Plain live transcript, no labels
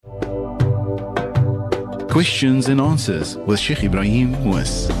Questions and Answers with Sheikh Ebrahim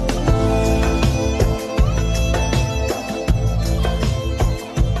Moos.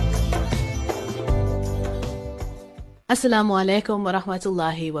 Assalamu alaikum wa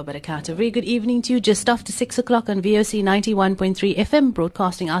rahmatullahi wa barakatuh. Very good evening to you. Just after 6 o'clock on VOC 91.3 FM,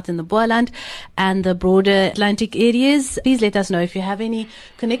 broadcasting out in the Boerland and the broader Atlantic areas. Please let us know if you have any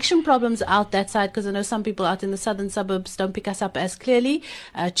connection problems out that side, because I know some people out in the southern suburbs don't pick us up as clearly.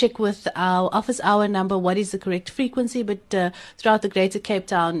 Check with our office hour number what is the correct frequency, but throughout the greater Cape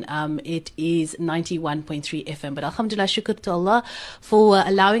Town, it is 91.3 FM. But alhamdulillah, shukr to Allah for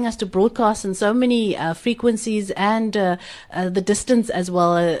allowing us to broadcast in so many frequencies and the distance as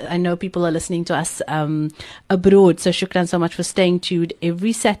well. I know people are listening to us abroad, so shukran so much for staying tuned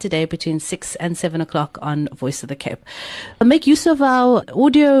every Saturday between 6 and 7 o'clock on Voice of the Cape. Make use of our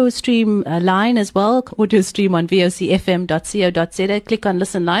audio stream line as well, audio stream on vocfm.co.za. Click on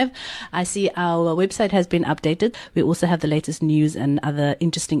Listen Live. I see our website has been updated. We also have the latest news and other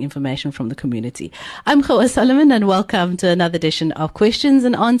interesting information from the community. I'm Khawa Solomon, and welcome to another edition of Questions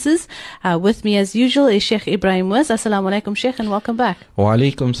and Answers. With me as usual is Sheikh Ebrahim Moos. Assalamu alaikum, Sheikh, and welcome back. Wa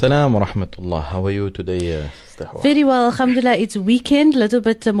alaikum salam wa rahmatullah. How are you today, Very well, alhamdulillah. It's weekend, a little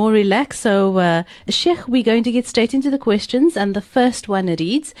bit more relaxed. So, Sheikh, we're going to get straight into the questions. And the first one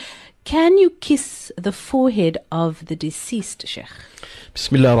reads, can you kiss the forehead of the deceased, Sheikh?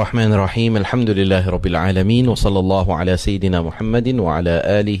 Bismillah ar-Rahman ar-Rahim. Alhamdulillahi Rabbil Alameen. Wa sallallahu ala Sayyidina Muhammadin wa ala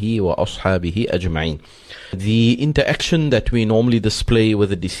alihi wa ashabihi ajma'in. The interaction that we normally display with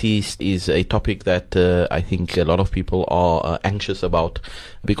the deceased is a topic that I think a lot of people are anxious about,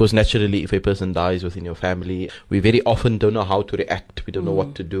 because naturally if a person dies within your family, we very often don't know how to react. We don't know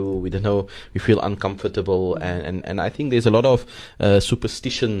what to do. We don't know. We feel uncomfortable, and I think there's a lot of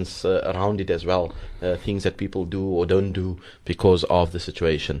superstitions around it as well, things that people do or don't do because of the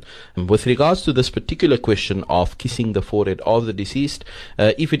situation. And with regards to this particular question of kissing the forehead of the deceased,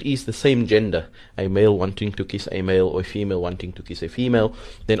 if it is the same gender, a male wanting to kiss a male or a female wanting to kiss a female,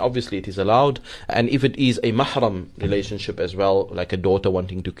 then obviously it is allowed. And if it is a mahram relationship as well, like a daughter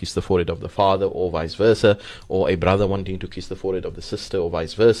wanting to kiss the forehead of the father or vice versa, or a brother wanting to kiss the forehead of the sister or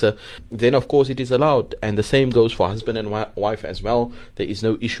vice versa, then of course it is allowed. And the same goes for husband and wife as well. There is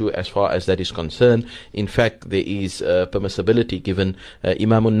no issue as far as that is concerned. In fact, there is permissibility given.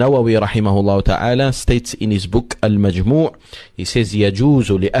 Imam al-Nawawi rahimahullah ta'ala states in his book Al-Majmu', he says,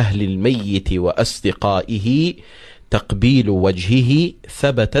 يَجُوزُ لِأَهْلِ الْمَيِّتِ وَأَصْدِقَائِهِ تقبيل وجهه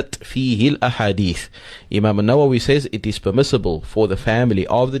ثبتت فيه الأحاديث. Imam al-Nawawi says it is permissible for the family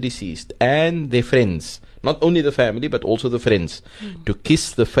of the deceased and their friends, not only the family but also the friends, to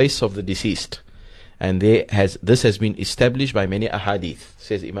kiss the face of the deceased. And this has been established by many ahadith,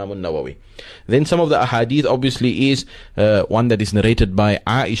 says Imam al-Nawawi. Then some of the ahadith obviously is one that is narrated by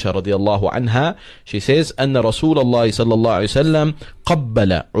Aisha radiallahu anha. She says, أن رسول الله صلى الله عليه وسلم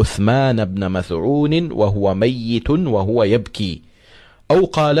قبل عثمان بن مسعود وهو ميت وهو يبكي. أو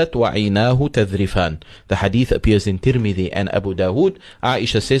قالت وعيناه تذرفان. The hadith appears in Tirmidhi and Abu Dawood.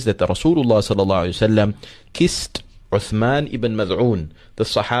 Aisha says that the Rasulullah صلى الله عليه وسلم kissed Uthman ibn Mad'un. The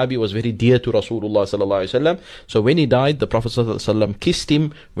Sahabi was very dear to Rasulullah sallallahu alaihi wasallam. So when he died, the Prophet sallallahu alaihi wasallam kissed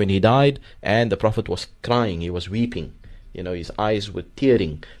him when he died, and the Prophet was crying, he was weeping. You know, his eyes were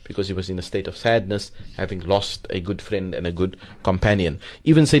tearing because he was in a state of sadness, having lost a good friend and a good companion.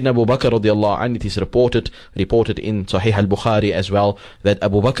 Even Sayyidina Abu Bakr radiallahu anh, it is reported in Sahih al-Bukhari as well, that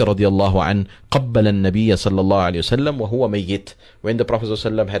Abu Bakr radiallahu anh قبل النبي صلى الله عليه وسلم وهو ميت. When the Prophet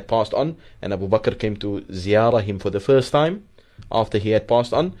sallallahu alaihi wasallam had passed on, and Abu Bakr came to ziyarah him for the first time after he had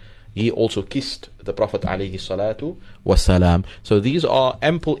passed on, he also kissed the Prophet alayhi salatu wasalam. So these are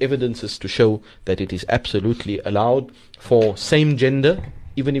ample evidences to show that it is absolutely allowed for same gender,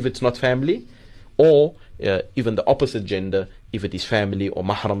 even if it's not family, or even the opposite gender, if it is family or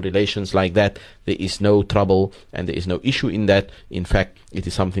mahram relations like that. There is no trouble and there is no issue in that. In fact, it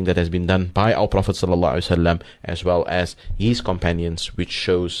is something that has been done by our Prophet ﷺ as well as his companions, which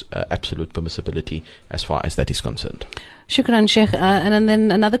shows absolute permissibility as far as that is concerned. Shukran, Sheikh. And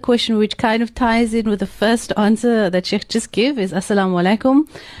then another question which kind of ties in with the first answer that Sheikh just gave is, Assalamu alaikum.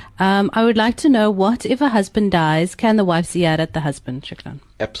 I would like to know, what if a husband dies? Can the wife ziyarat the husband? Shukran.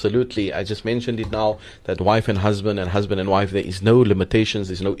 Absolutely. I just mentioned it now, that wife and husband and wife, there is no limitations,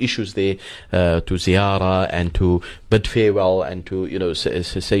 there's no issues there to ziyarah and to bid farewell and to, you know,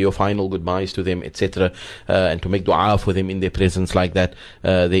 say your final goodbyes to them, etc., and to make dua for them in their presence like that.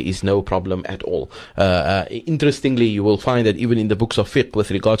 There is no problem at all. Interestingly, you will find that even in the books of fiqh, with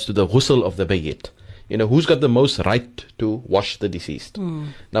regards to the ghusl of the bayyit, you know, who's got the most right to wash the deceased?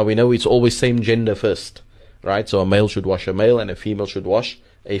 Now we know it's always same gender first, right? So a male should wash a male and a female should wash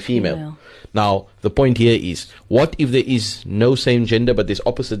a female. Now, the point here is, what if there is no same gender but there's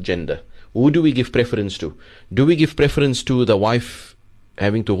opposite gender? Who do we give preference to? Do we give preference to the wife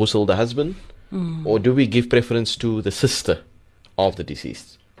having to ghusl the husband? Or do we give preference to the sister of the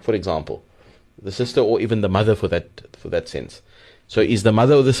deceased? For example, the sister or even the mother for that sense. So is the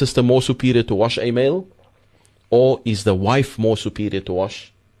mother or the sister more superior to wash a male? Or is the wife more superior to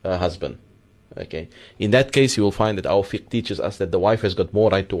wash her husband? Okay. In that case, you will find that our fiqh teaches us that the wife has got more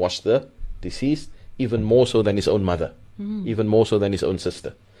right to wash the deceased, even more so than his own mother, even more so than his own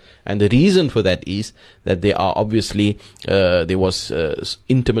sister. And the reason for that is that there are obviously, there was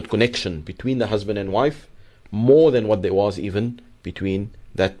intimate connection between the husband and wife, more than what there was even between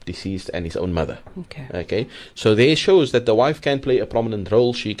that deceased and his own mother. Okay. So there shows that the wife can play a prominent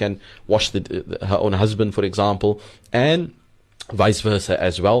role. She can wash her own husband, for example, and vice versa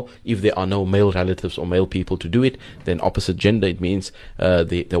as well. If there are no male relatives or male people to do it, then opposite gender, it means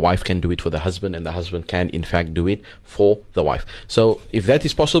the wife can do it for the husband, and the husband can in fact do it for the wife. So if that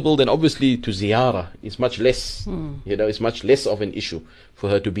is possible, then obviously to ziyarah is much less, it's much less of an issue for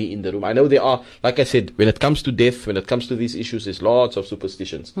her to be in the room. I know there are, like I said, when it comes to death, when it comes to these issues, there's lots of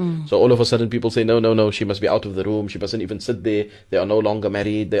superstitions. So all of a sudden people say, no, she must be out of the room, she mustn't even sit there, they are no longer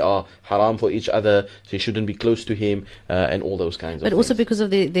married, they are haram for each other, she shouldn't be close to him, and all those kinds of things. But also because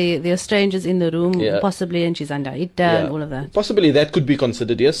of the strangers in the room, possibly, and she's under idda and all of that. Possibly that could be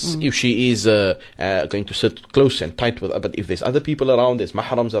considered, yes, if she is going to sit close and tight with her. But if there's other people around, there's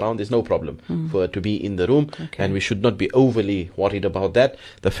mahrams around, there's no problem for her to be in the room, and we should not be overly worried about that.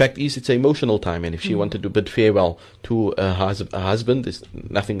 The fact is, it's an emotional time, and if she wanted to bid farewell to her husband, there's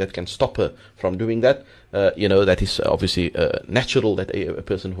nothing that can stop her from doing that. That is obviously natural that a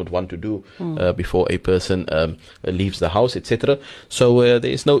person would want to do before a person leaves the house, etc. So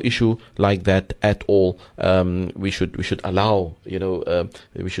there is no issue like that at all. We should allow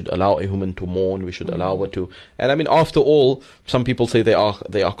we should allow a woman to mourn. We should allow her to. And I mean, after all, some people say they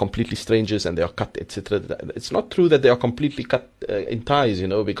are completely strangers and they are cut, etc. It's not true that they are completely cut in ties,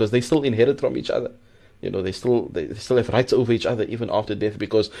 because they still inherit from each other. They still have rights over each other even after death,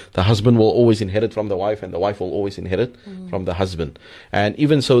 because the husband will always inherit from the wife and the wife will always inherit from the husband. And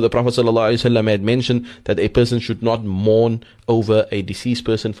even so, the Prophet ﷺ had mentioned that a person should not mourn over a deceased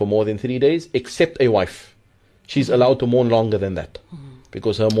person for more than 3 days, except a wife. She's allowed to mourn longer than that,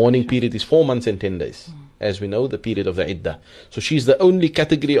 because her mourning period is 4 months and 10 days. As we know, the period of the iddah. So she's the only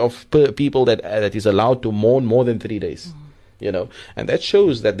category of people that is allowed to mourn more than 3 days. And that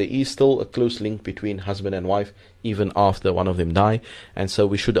shows that there is still a close link between husband and wife even after one of them die. And so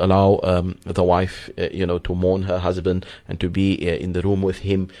we should allow the wife to mourn her husband and to be in the room with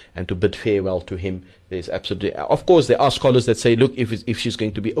him and to bid farewell to him. There's absolutely, of course, there are scholars that say, look, if she's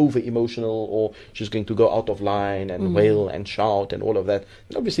going to be over emotional or she's going to go out of line and wail and shout and all of that,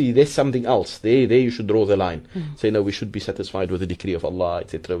 then obviously there's something else. There you should draw the line. Say, no, we should be satisfied with the decree of Allah,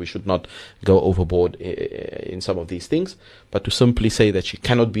 etc. We should not go overboard in some of these things. But to simply say that she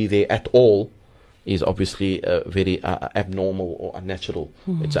cannot be there at all is obviously very abnormal or unnatural.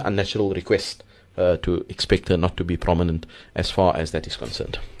 It's an unnatural request to expect her not to be prominent as far as that is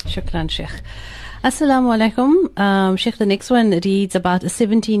concerned. Shukran, Sheikh. Assalamu alaikum. Sheikh, the next one reads about a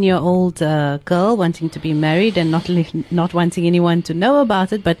 17-year-old girl wanting to be married and not wanting anyone to know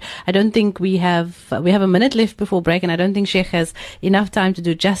about it. But I don't think we have a minute left before break, and I don't think Sheikh has enough time to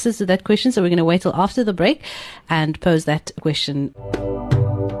do justice to that question. So we're going to wait till after the break and pose that question.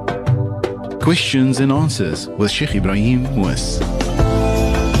 Questions and answers with Sheikh Ebrahim Moos.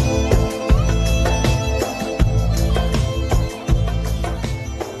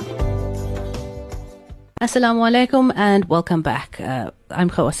 Assalamu alaikum and welcome back.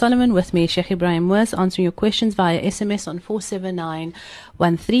 I'm Khawa Solomon, with me Sheikh Ebrahim Moos, answering your questions via SMS on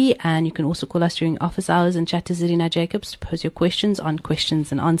 47913, and you can also call us during office hours and chat to Zarina Jacobs to pose your questions on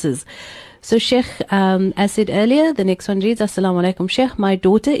Questions and Answers. So Sheikh, as said earlier, the next one reads, Assalamu alaikum Sheikh, my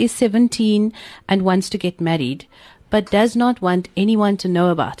daughter is 17 and wants to get married, but does not want anyone to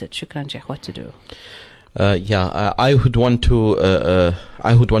know about it. Shukran Sheikh, what to do? I would want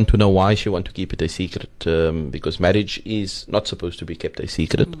to know why she want to keep it a secret, because marriage is not supposed to be kept a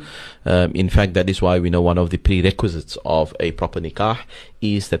secret. In fact, that is why we know one of the prerequisites of a proper nikah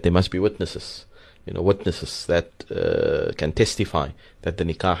is that there must be witnesses. Witnesses that can testify that the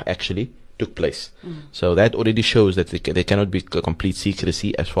nikah actually took place. So that already shows that there cannot be complete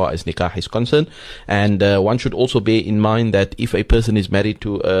secrecy as far as nikah is concerned. And one should also bear in mind that if a person is married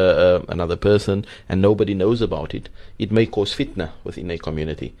to another person and nobody knows about it, it may cause fitna within a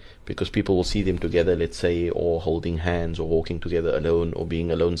community, because people will see them together, let's say, or holding hands or walking together alone or being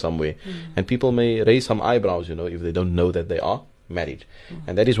alone somewhere. And people may raise some eyebrows, if they don't know that they are married.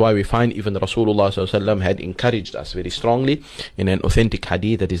 And that is why we find even Rasulullah SAW had encouraged us very strongly in an authentic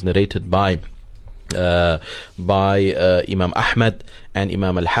hadith that is narrated by Imam Ahmad and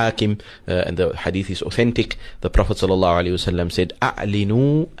Imam Al-Hakim, and the hadith is authentic. The Prophet ﷺ said,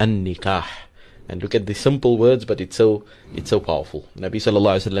 "A'linu an-nikah." And look at the simple words, but it's so powerful. Nabi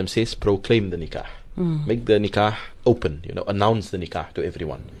ﷺ says, proclaim the nikah. Make the nikah open, announce the nikah to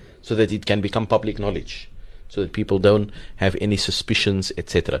everyone, so that it can become public knowledge, so that people don't have any suspicions,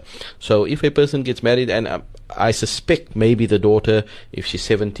 etc. So if a person gets married, and I suspect maybe the daughter, if she's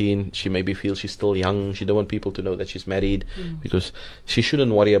 17, she maybe feels she's still young, she don't want people to know that she's married, because she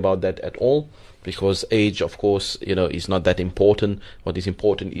shouldn't worry about that at all, because age, of course, is not that important. What is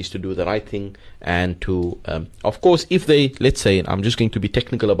important is to do the right thing, and to, of course, if they, let's say, and I'm just going to be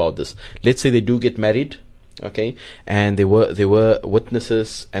technical about this, let's say they do get married, okay, and there were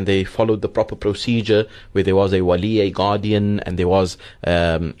witnesses, and they followed the proper procedure where there was a wali, a guardian, and there was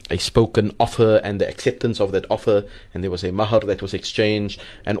a spoken offer and the acceptance of that offer, and there was a mahar that was exchanged,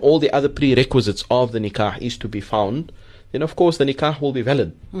 and all the other prerequisites of the nikah is to be found, then of course the nikah will be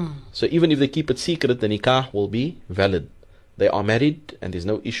valid. So even if they keep it secret, the nikah will be valid. They are married, and there's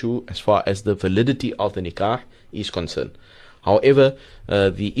no issue as far as the validity of the nikah is concerned. However,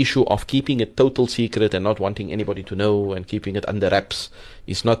 the issue of keeping it total secret and not wanting anybody to know and keeping it under wraps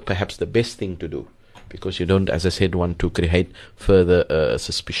is not perhaps the best thing to do, because you don't, as I said, want to create further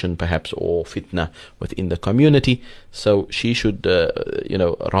suspicion perhaps, or fitna within the community. So she should,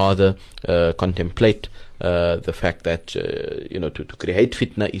 rather contemplate the fact that, to create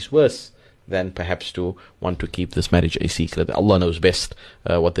fitna is worse than perhaps to want to keep this marriage a secret. Allah knows best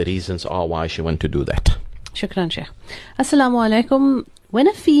what the reasons are why she wants to do that. Shukran, Sheikh. Assalamu alaikum. When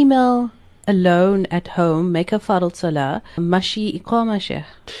a female alone at home make a fard salah, must she iqama, Sheikh?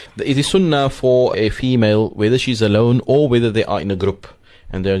 It is sunnah for a female, whether she's alone or whether they are in a group,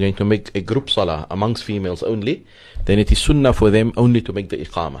 and they are going to make a group salah amongst females only, then it is sunnah for them only to make the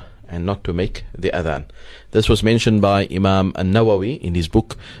iqama and not to make the adhan. This was mentioned by Imam An-Nawawi in his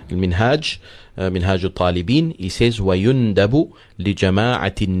book Al-Minhaj, Minhaj al-Talibin. He says, وَيُنْدَبُ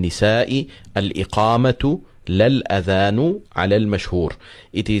لِجَمَاعَةِ النِّسَاءِ الْإِقَامَةُ لَلْأَذَانُ عَلَى الْمَشْهُورِ.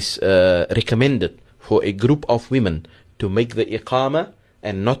 It is recommended for a group of women to make the iqama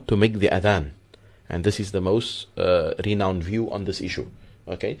and not to make the adhan. And this is the most renowned view on this issue.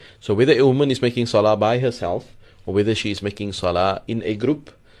 Okay, so whether a woman is making salah by herself, or whether she is making salah in a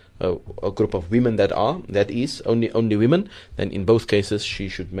group of women that is only women, then in both cases she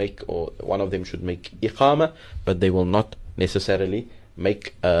should make, or one of them should make iqama, but they will not necessarily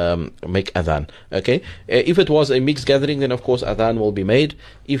make adhan. Okay, if it was a mixed gathering, then of course adhan will be made.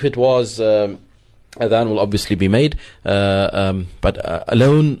 If it was adhan will obviously be made, but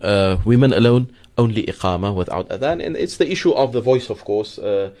alone, women alone, only iqama without adhan. And it's the issue of the voice, of course.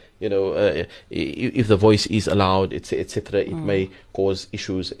 If the voice is allowed, etc., it may cause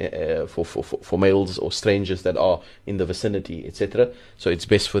issues for males or strangers that are in the vicinity, etc. So it's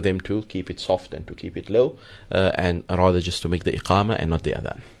best for them to keep it soft and to keep it low, and rather just to make the iqama and not the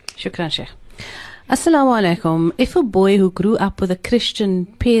adhan. Shukran, Sheikh. Assalamu alaikum. If a boy who grew up with a Christian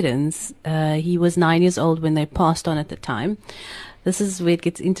parents, he was 9 years old when they passed on at the time. This is where it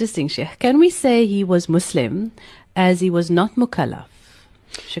gets interesting, Sheikh. Can we say he was Muslim as he was not mukallaf?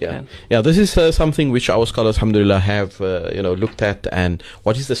 Yeah, this is something which our scholars, alhamdulillah, have looked at, and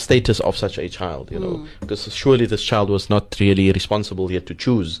what is the status of such a child, because surely this child was not really responsible yet to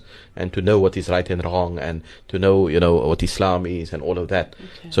choose and to know what is right and wrong, and to know what Islam is and all of that.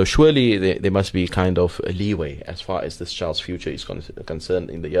 Okay. So surely there must be kind of a leeway as far as this child's future is concerned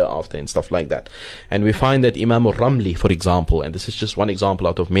in the year after and stuff like that. And we find that Imam al-Ramli, for example, and this is just one example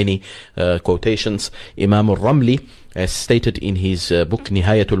out of many quotations, Imam al-Ramli, as stated in his book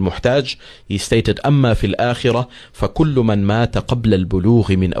Nihayatul Muhtaj, he stated, أما في الآخرة فكل من مات قبل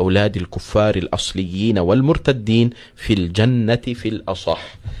البلوغ من أولاد الكفار الأصليين والمرتدين في الجنة في الأصح.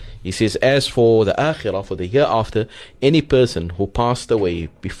 He says, as for the akhirah, for the year after, any person who passed away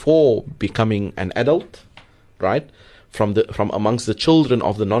before becoming an adult, right, from amongst the children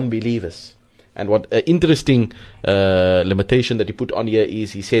of the non-believers. And what interesting limitation that he put on here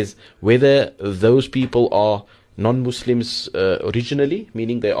is, he says, whether those people are non-Muslims originally,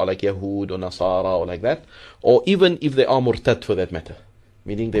 meaning they are like Yahud or Nasara or like that, or even if they are murtad for that matter,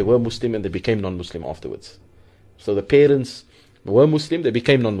 meaning they were Muslim and they became non-Muslim afterwards. So the parents were Muslim, they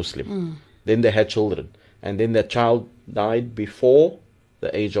became non-Muslim. Then they had children, and then that child died before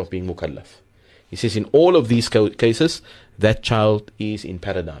the age of being mukallaf. He says in all of these cases, that child is in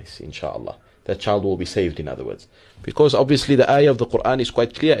paradise, inshallah. that child will be saved, in other words. Because obviously the ayah of the Quran is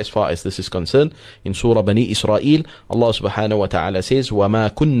quite clear as far as this is concerned. In Surah Bani Israel, Allah subhanahu wa ta'ala says, وَمَا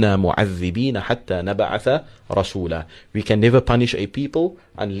كُنَّا مُعَذِّبِينَ حَتَّى نَبَعَثَ رَسُولًا. We can never punish a people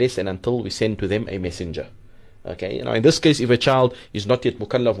unless and until we send to them a messenger. Okay, in this case, if a child is not yet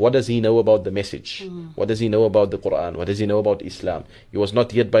mukallaf, what does he know about the message? What does he know about the Quran? What does he know about Islam? He was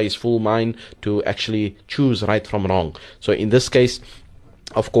not yet by his full mind to actually choose right from wrong. So in this case,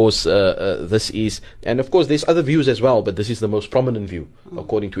 of course, this is, and of course there's other views as well, but this is the most prominent view,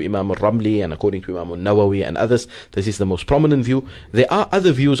 according to Imam al-Ramli and according to Imam al-Nawawi and others. This is the most prominent view. There are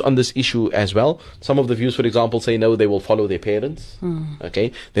other views on this issue as well. Some of the views, for example, say no, they will follow their parents.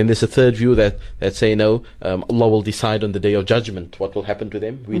 Okay. Then there's a third view that say no, Allah will decide on the day of judgment what will happen to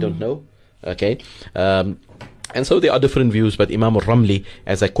them. We don't know. Okay. And so there are different views, but Imam al-Ramli,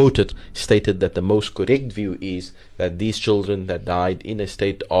 as I quoted, stated that the most correct view is that these children that died in a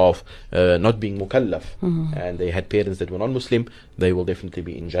state of not being mukallaf, and they had parents that were non-Muslim, they will definitely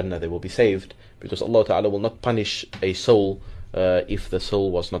be in Jannah, they will be saved, because Allah Ta'ala will not punish a soul if the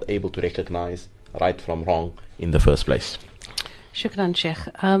soul was not able to recognize right from wrong in the first place. Shukran, Sheikh.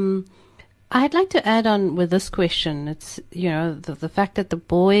 I'd like to add on with this question. It's, the fact that the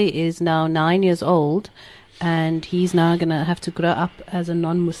boy is now 9 years old, and he's now going to have to grow up as a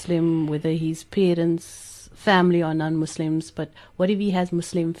non-Muslim, whether his parents, family are non-Muslims. But what if he has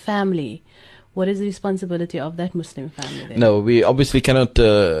Muslim family? What is the responsibility of that Muslim family then? No, we obviously cannot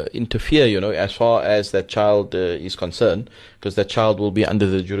interfere, as far as that child is concerned, because that child will be under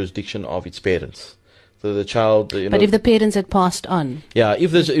the jurisdiction of its parents. So the child, But if the parents had passed on? Yeah, if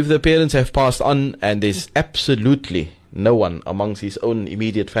the parents have passed on and there's absolutely no one amongst his own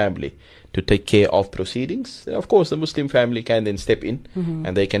immediate family to take care of proceedings, then of course the Muslim family can then step in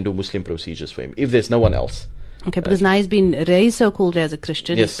and they can do Muslim procedures for him, if there's no one else. Okay, because now he's been raised so-called as a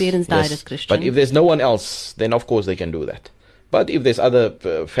Christian, his parents died as Christian. But if there's no one else, then of course they can do that. But if there's other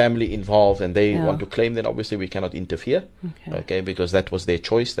family involved and they want to claim, then obviously we cannot interfere, okay, because that was their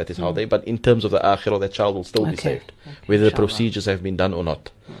choice, that is how they, but in terms of the akhirah, that child will still be saved, whether the procedures have been done or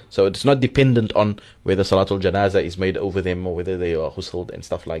not. So it's not dependent on whether Salatul Janazah is made over them or whether they are hustled and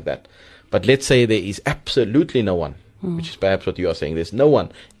stuff like that. But let's say there is absolutely no one, which is perhaps what you are saying, there's no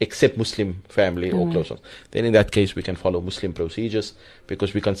one except Muslim family or close ones, then in that case we can follow Muslim procedures,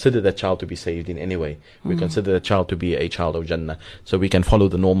 because we consider that child to be saved in any way. We consider that child to be a child of Jannah. So we can follow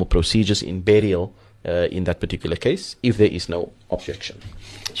the normal procedures in burial in that particular case, if there is no objection.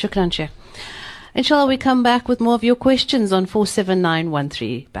 Shukran, Sheikh. Inshallah, we come back with more of your questions on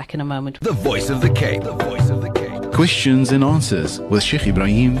 47913. Back in a moment. The Voice of the Cape. The Voice of the Cape. Questions and answers with Sheikh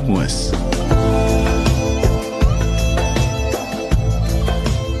Ebrahim Moos.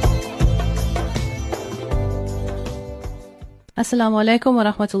 Assalamu alaikum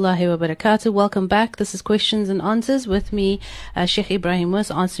wa rahmatullahi wa barakatuh. Welcome back. This is Questions and Answers with me, Sheikh Ebrahim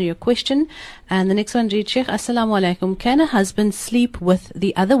Moos, answering your question. And the next one reads, Sheikh, Assalamu alaikum. Can a husband sleep with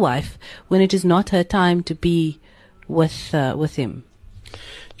the other wife when it is not her time to be with him?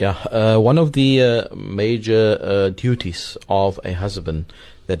 Yeah, one of the major duties of a husband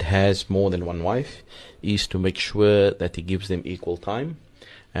that has more than one wife is to make sure that he gives them equal time,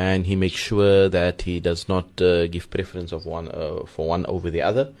 and he makes sure that he does not give preference of for one over the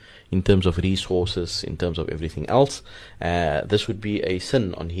other in terms of resources, in terms of everything else. This would be a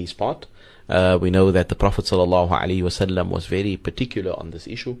sin on his part. We know that the Prophet ﷺ was very particular on this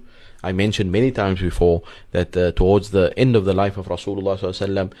issue. I mentioned many times before that towards the end of the life of Rasulullah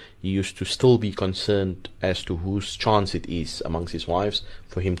ﷺ, he used to still be concerned as to whose chance it is amongst his wives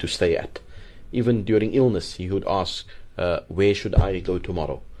for him to stay at. Even during illness, he would ask, where should I go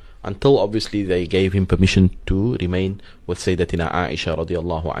tomorrow? Until obviously they gave him permission to remain with Sayyidatina Aisha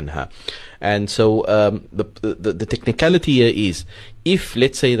radiallahu anha. And so the technicality here is, if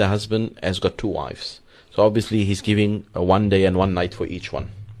let's say the husband has got two wives, so obviously he's giving 1 day and 1 night for each one.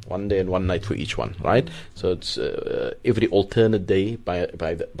 1 day and 1 night for each one, right? So it's every alternate day by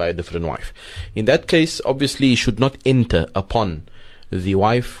a different wife. In that case, obviously he should not enter upon the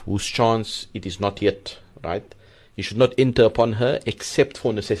wife whose chance it is not yet, right? He should not enter upon her except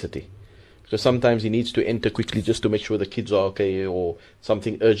for necessity, because sometimes he needs to enter quickly just to make sure the kids are okay, or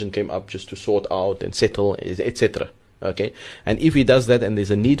something urgent came up just to sort out and settle, etc. Okay, and if he does that and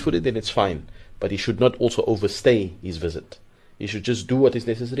there's a need for it, then it's fine. But he should not also overstay his visit. He should just do what is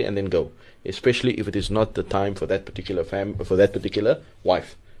necessary and then go, especially if it is not the time for that particular for that particular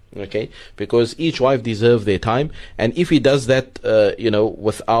wife. Okay, because each wife deserves their time, and if he does that,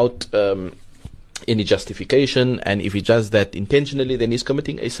 without any justification, and if he does that intentionally, then he's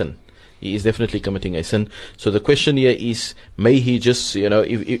committing a sin. he is definitely committing a sin. So the question here is, may he just,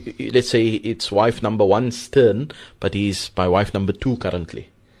 if let's say it's wife number 1's turn, but he's by wife number 2 currently.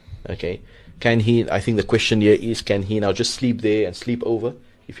 Okay. Can he, I think the question here is, can he now just sleep there and sleep over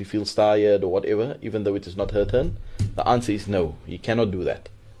if he feels tired or whatever, even though it is not her turn? The answer is no, he cannot do that.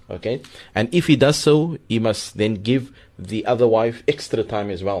 Okay. And if he does so, he must then give the other wife extra time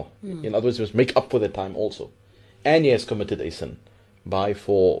as well. In other words, he must make up for the time also. And he has committed a sin by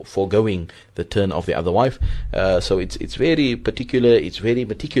foregoing the turn of the other wife. So it's very particular, it's very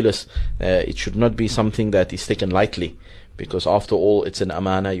meticulous. It should not be something that is taken lightly, because after all, it's an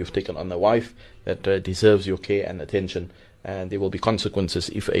amana you've taken on the wife that deserves your care and attention. And there will be consequences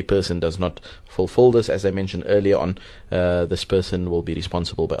if a person does not fulfill this. As I mentioned earlier on, this person will be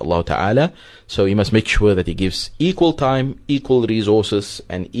responsible by Allah Ta'ala. So he must make sure that he gives equal time, equal resources,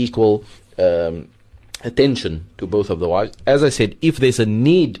 and equal attention to both of the wives. As I said, if there's a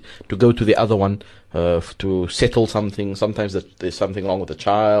need to go to the other one to settle something, sometimes there's something wrong with the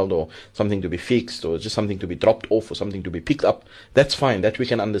child, or something to be fixed, or just something to be dropped off, or something to be picked up, that's fine, that we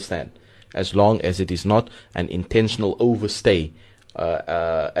can understand, as long as it is not an intentional overstay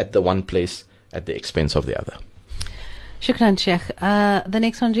at the one place at the expense of the other. Shukran, Sheikh. The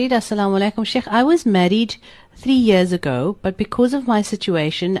next one read, Assalamu alaikum, Sheikh. I was married 3 years ago, but because of my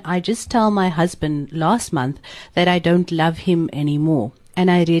situation, I just tell my husband last month that I don't love him anymore. And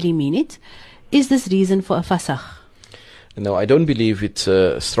I really mean it. Is this reason for a fasakh? No, I don't believe it's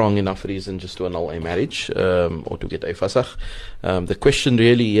a strong enough reason just to annul a marriage or to get a fasakh. The question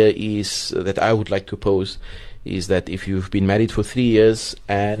really here is that I would like to pose is that if you've been married for 3 years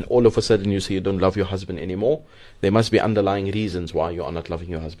and all of a sudden you say you don't love your husband anymore, there must be underlying reasons why you are not loving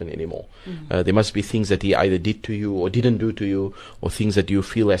your husband anymore. There must be things that he either did to you or didn't do to you, or things that you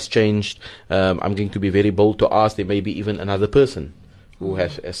feel has changed. I'm going to be very bold to ask, there may be even another person who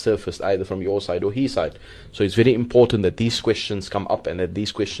has surfaced either from your side or his side. So it's very important that these questions come up and that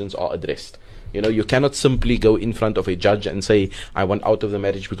these questions are addressed. You cannot simply go in front of a judge and say, I want out of the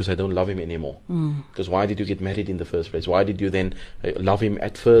marriage because I don't love him anymore. Because why did you get married in the first place? Why did you then love him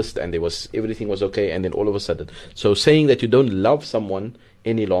at first and everything was okay, and then all of a sudden? So saying that you don't love someone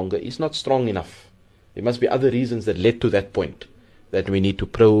any longer is not strong enough. There must be other reasons that led to that point that we need to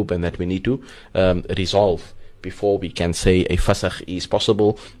probe and that we need to resolve before we can say a fasakh is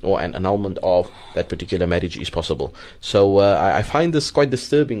possible or an annulment of that particular marriage is possible. So I find this quite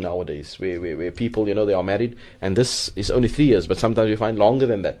disturbing nowadays, where people, they are married, and this is only 3 years, but sometimes we find longer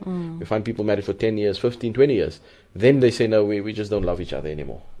than that. We find people married for 10 years, 15, 20 years. Then they say, no, we just don't love each other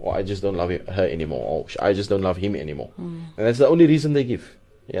anymore, or I just don't love her anymore, or I just don't love him anymore. And that's the only reason they give,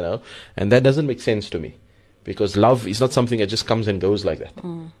 and that doesn't make sense to me. Because love is not something that just comes and goes like that.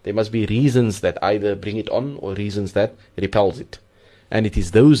 There must be reasons that either bring it on or reasons that repels it. And it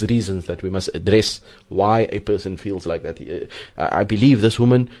is those reasons that we must address why a person feels like that. I believe this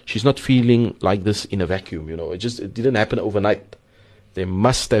woman, she's not feeling like this in a vacuum. It didn't happen overnight. There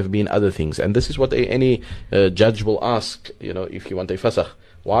must have been other things. And this is what any judge will ask, if you want a fasakh.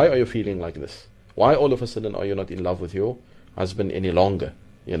 Why are you feeling like this? Why all of a sudden are you not in love with your husband any longer?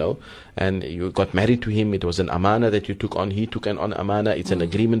 And you got married to him. It was an amana that you took on. He took on amana. It's an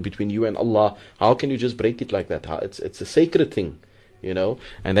agreement between you and Allah. How can you just break it like that? It's a sacred thing,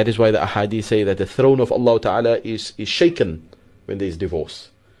 and that is why the ahadith say that the throne of Allah Ta'ala is shaken when there is divorce,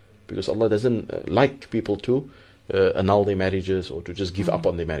 because Allah doesn't like people to annul their marriages or to just give up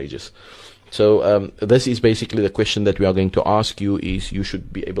on their marriages. So this is basically the question that we are going to ask you, is you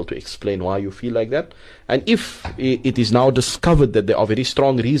should be able to explain why you feel like that. And if it is now discovered that there are very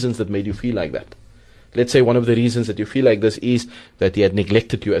strong reasons that made you feel like that. Let's say one of the reasons that you feel like this is that he had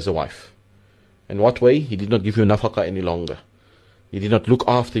neglected you as a wife. In what way? He did not give you nafaqah any longer. He did not look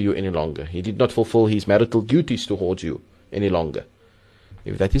after you any longer. He did not fulfill his marital duties towards you any longer.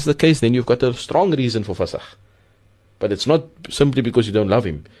 If that is the case, then you've got a strong reason for fasakh. But it's not simply because you don't love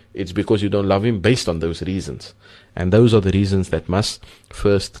him. It's because you don't love him based on those reasons. And those are the reasons that must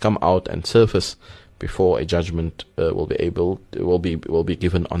first come out and surface before a judgment will be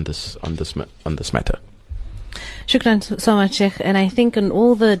given on this matter. Shukran so much, Sheikh. And I think in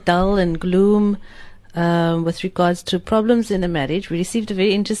all the dull and gloom with regards to problems in the marriage, we received a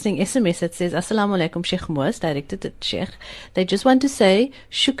very interesting SMS that says, Assalamu alaikum, Sheikh Moos, directed at Sheikh. They just want to say,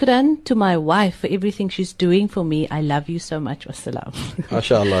 shukran to my wife for everything she's doing for me. I love you so much. Wassalam.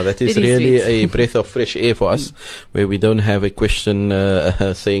 MashaAllah, that is really sweet. A breath of fresh air for us, where we don't have a question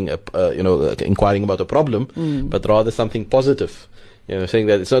saying, inquiring about a problem, but rather something positive. saying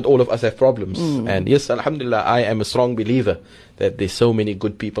that it's not all of us have problems. And yes, alhamdulillah, I am a strong believer that there's so many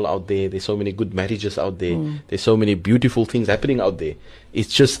good people out there, there's so many good marriages out there, there's so many beautiful things happening out there.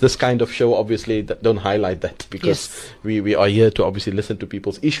 It's just this kind of show, obviously, that don't highlight that, because we are here to obviously listen to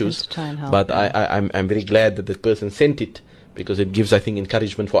people's issues. But I'm very glad that the person sent it, because it gives, I think,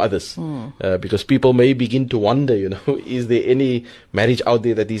 encouragement for others. Because people may begin to wonder, is there any marriage out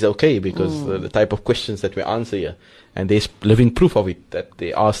there that is okay? Because the type of questions that we answer here, and there's living proof of it, that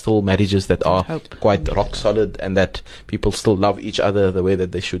there are still marriages that are quite rock solid, and that people still love each other the way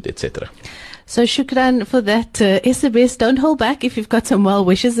that they should, etc. So shukran for that. SMS, don't hold back if you've got some well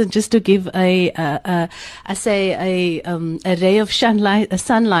wishes, and just to give a ray of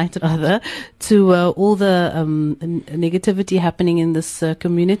sunlight rather, to all the negativity happening in this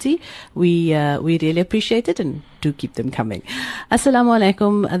community. We really appreciate it, and do keep them coming. Assalamu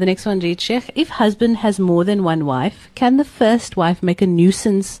alaikum. The next one reads, Sheikh, if husband has more than one wife, can the first wife make a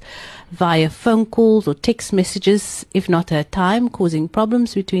nuisance via phone calls or text messages, if not her time, causing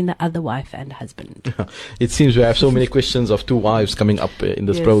problems between the other wife and husband? It seems we have so many questions of two wives coming up in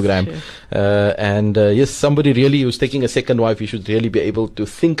this program. Sure. Yes, somebody really who's taking a second wife, he should really be able to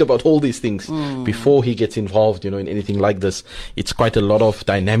think about all these things before he gets involved, in anything like this. It's quite a lot of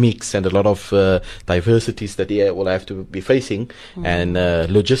dynamics and a lot of diversities that he will have to be facing, and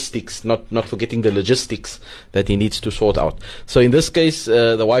logistics, not forgetting the logistics that he needs to sort out. So in this case,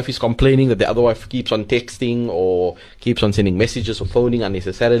 the wife is complaining that the other wife keeps on texting or keeps on sending messages or phoning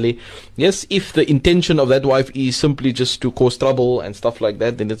unnecessarily. Yes, if the intention of that wife is simply just to cause trouble and stuff like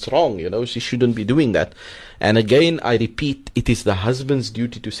that, then it's wrong. She shouldn't be doing that. And again, I repeat, it is the husband's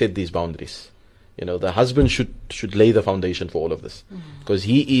duty to set these boundaries. The husband should lay the foundation for all of this, because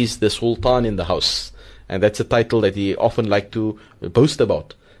he is the sultan in the house, and that's a title that he often like to boast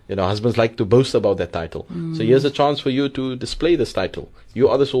about. Husbands like to boast about that title. So here's a chance for you to display this title. You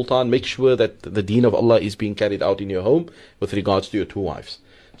are the sultan. Make sure that the deen of Allah is being carried out in your home with regards to your two wives.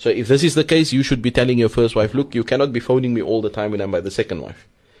 So if this is the case, you should be telling your first wife, look, you cannot be phoning me all the time when I'm by the second wife,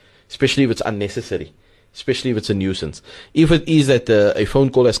 especially if it's unnecessary, especially if it's a nuisance. If it is that a phone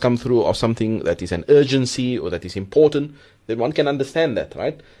call has come through or something that is an urgency or that is important, then one can understand that,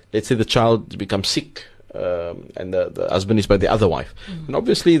 right? Let's say the child becomes sick, and the husband is by the other wife, and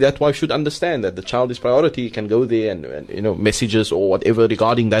obviously that wife should understand that the child is priority, can go there, and messages or whatever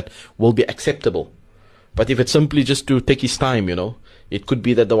regarding that will be acceptable. But if it's simply just to take his time, it could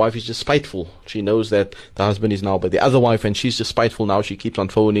be that the wife is just spiteful. She knows that the husband is now by the other wife, and she's just spiteful now. She keeps on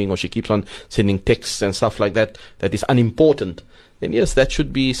phoning, or she keeps on sending texts and stuff like that is unimportant. Then yes, that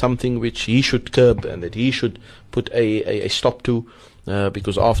should be something which he should curb, and that he should put a stop to.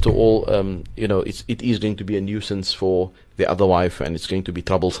 Because after all, it is going to be a nuisance for the other wife, and it's going to be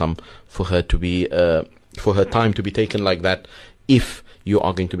troublesome for her to be, for her time to be taken like that, if you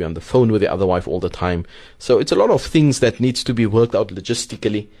are going to be on the phone with the other wife all the time. So it's a lot of things that needs to be worked out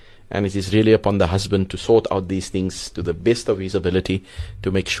logistically, and it is really upon the husband to sort out these things to the best of his ability,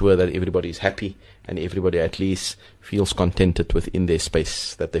 to make sure that everybody is happy and everybody at least feels contented within their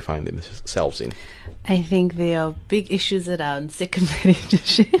space that they find themselves in. I think there are big issues around second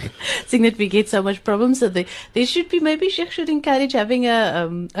marriage, seeing that we get so much problems. So there should be, maybe Sheikh should encourage having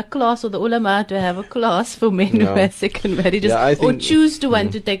a class, or the ulama to have a class for men who have second marriages, or choose to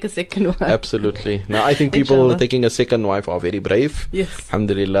want to take a second wife. Absolutely. Now, I think people taking a second wife are very brave. Yes.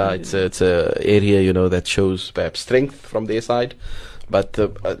 Alhamdulillah, it's a area, that shows perhaps strength from their side. But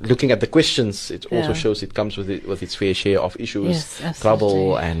looking at the questions, it also shows it comes with its fair share of issues,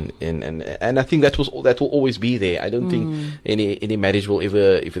 trouble, and I think that will always be there. I don't think any marriage will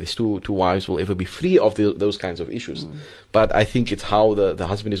ever, if there's two wives, will ever be free of those kinds of issues. But I think it's how the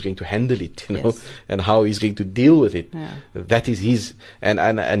husband is going to handle it, and how he's going to deal with it. Yeah. That is his,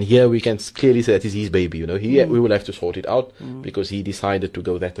 and here we can clearly say that is his baby. We will have to sort it out because he decided to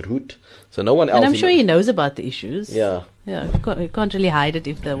go that route. So no one else. And I'm sure he knows about the issues. Yeah. Yeah, you can't really hide it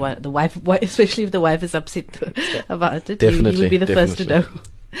if the wife, especially if the wife is upset about it. Definitely, you will be the first to know.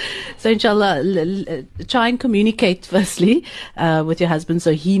 So inshallah, try and communicate firstly with your husband,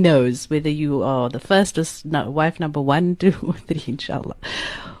 so he knows whether you are the first or wife number 1, 2, or 3. Inshallah,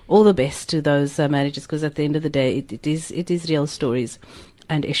 all the best to those marriages, because at the end of the day, it is real stories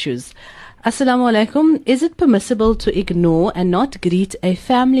and issues. Assalamu alaikum. Is it permissible to ignore and not greet a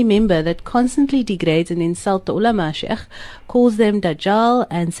family member that constantly degrades and insults the ulama, Sheikh, calls them dajjal,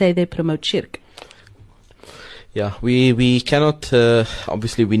 and say they promote shirk? Yeah, we cannot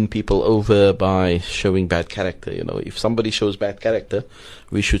obviously win people over by showing bad character. If somebody shows bad character,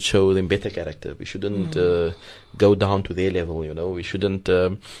 we should show them better character. We shouldn't go down to their level, we shouldn't,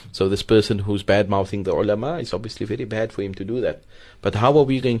 so this person who's bad-mouthing the ulama, it's obviously very bad for him to do that. But how are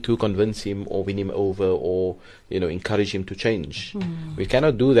we going to convince him or win him over or, encourage him to change? We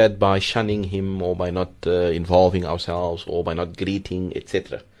cannot do that by shunning him or by not involving ourselves or by not greeting,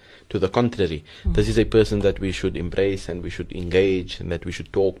 etc. To the contrary, this is a person that we should embrace and we should engage and that we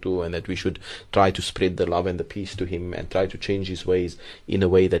should talk to and that we should try to spread the love and the peace to him and try to change his ways in a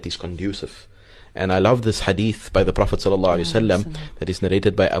way that is conducive. And I love this hadith by the Prophet ﷺ that is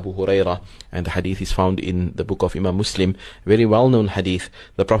narrated by Abu Hurairah, and the hadith is found in the book of Imam Muslim, very well-known hadith.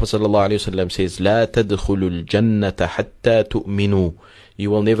 The Prophet ﷺ says, لا تدخلوا الجنة حتى تؤمنوا.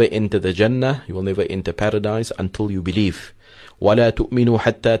 You will never enter the Jannah, you will never enter paradise until you believe. ولا تؤمنوا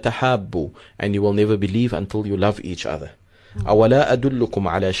حتى تحابوا. And you will never believe until you love each other. أولا أدلكم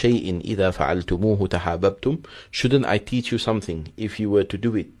على شيء إذا فعلتموه تحاببتم. Shouldn't I teach you something? If you were to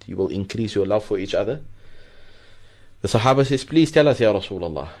do it, you will increase your love for each other. The Sahaba says, please tell us, Ya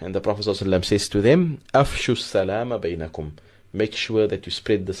Rasulullah. And the Prophet ﷺ says to them, أفشوا السلام بينكم. Make sure that you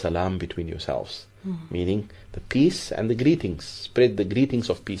spread the salam between yourselves. Meaning the peace and the greetings. Spread the greetings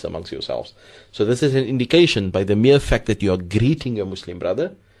of peace amongst yourselves. So this is an indication, by the mere fact that you are greeting your Muslim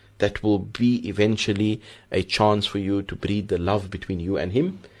brother, that will be eventually a chance for you to breed the love between you and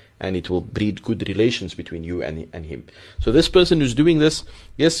him, and it will breed good relations between you and him. So this person who's doing this,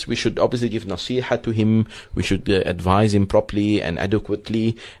 yes, we should obviously give nasiha to him, we should advise him properly and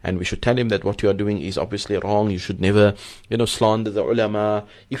adequately, and we should tell him that what you are doing is obviously wrong. You should never, slander the ulama.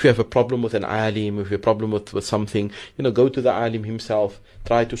 If you have a problem with an alim, if you have a problem with something, go to the alim himself,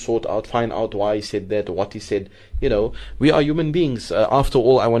 try to find out why he said that or what he said. We are human beings. After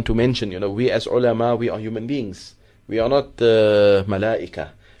all, I want to mention, we as ulama, we are human beings. We are not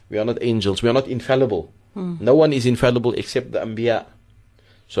malaika. We are not angels. We are not infallible. No one is infallible except the anbiya.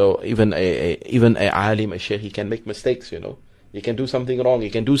 So even a alim, a sheikh, he can make mistakes, He can do something wrong. He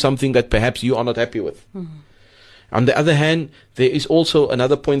can do something that perhaps you are not happy with. On the other hand, there is also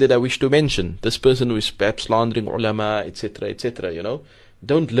another point that I wish to mention. This person who is perhaps slandering ulama, etc., etc.,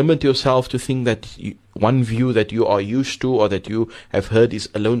 don't limit yourself to think that one view that you are used to or that you have heard is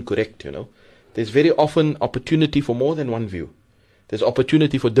alone correct, There's very often opportunity for more than one view. There's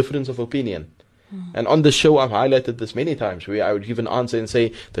opportunity for difference of opinion. And on the show, I've highlighted this many times, where I would give an answer and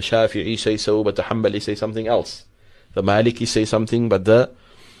say, the Shafi'i say so, but the Hanbali say something else. The Maliki say something, but the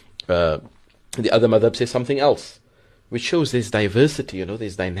other madhab say something else. Which shows there's diversity,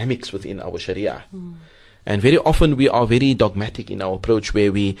 there's dynamics within our Sharia. And very often we are very dogmatic in our approach,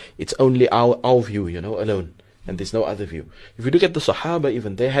 where it's only our view, alone. And there's no other view. If you look at the Sahaba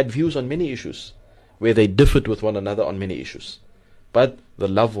even, they had views on many issues, where they differed with one another on many issues. But the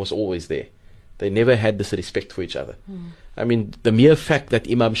love was always there. They never had this respect for each other. I mean, the mere fact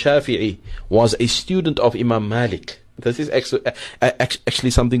that Imam Shafi'i was a student of Imam Malik, this is actually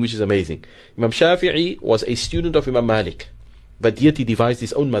something which is amazing. Imam Shafi'i was a student of Imam Malik, but yet he devised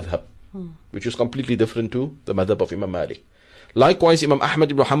his own madhab, which was completely different to the madhab of Imam Malik. Likewise, Imam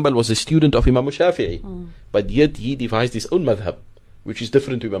Ahmad ibn Hanbal was a student of Imam Shafi'i, but yet he devised his own madhab, which is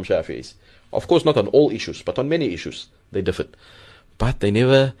different to Imam Shafi'i's. Of course, not on all issues, but on many issues they differed. But they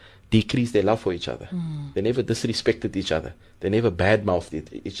never decreased their love for each other. They never disrespected each other. They never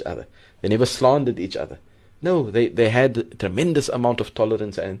badmouthed each other. They never slandered each other. No, they had a tremendous amount of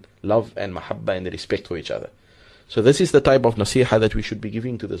tolerance and love and mahabba and respect for each other. So this is the type of nasiha that we should be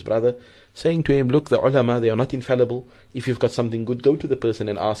giving to this brother, saying to him, look, the ulama, they are not infallible. If you've got something good, go to the person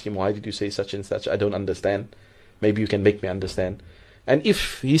and ask him, why did you say such and such? I don't understand. Maybe you can make me understand. And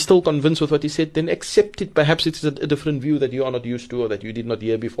if he's still convinced with what he said, then accept it. Perhaps it's a different view that you are not used to or that you did not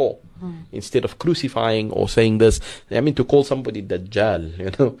hear before. Instead of crucifying or saying this, to call somebody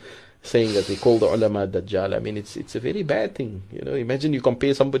Dajjal, saying that they call the ulama Dajjal, it's a very bad thing. Imagine you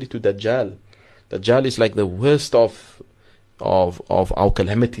compare somebody to Dajjal. Dajjal is like the worst of our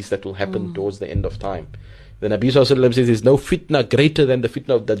calamities that will happen towards the end of time. The Nabi Sallallahu Alaihi Wasallam says there's no fitna greater than the fitna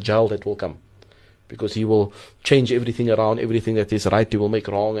of Dajjal that will come. Because he will change everything around, everything that is right he will make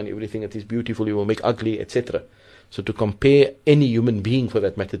wrong, and everything that is beautiful he will make ugly, etc. So to compare any human being for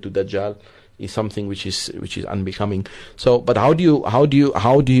that matter to Dajjal is something which is unbecoming. So, but how do you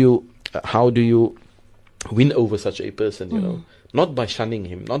win over such a person? Not by shunning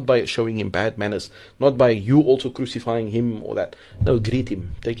him, not by showing him bad manners, not by you also crucifying him or that. No, greet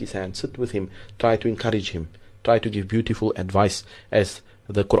him, take his hand, sit with him, try to encourage him, try to give beautiful advice, as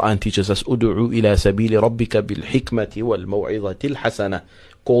the Quran teaches us, "Ud'u ila sabili rabbika bil hikmati wal maw'izati al hasana."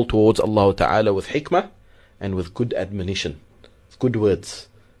 Call towards Allah Ta'ala with hikmah and with good admonition, good words.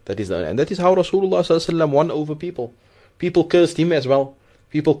 And that is how Rasulullah Sallallahu Alaihi Wasallam won over people. People cursed him as well.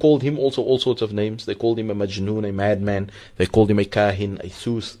 People called him also all sorts of names. They called him a majnoon, a madman. They called him a kahin, a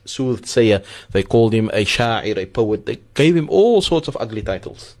soothsayer. They called him a sha'ir, a poet. They gave him all sorts of ugly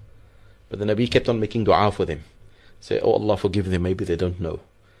titles. But the Nabi kept on making dua for them. Say, oh Allah, forgive them, maybe they don't know.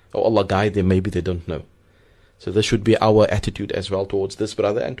 Oh Allah, guide them, maybe they don't know. So this should be our attitude as well towards this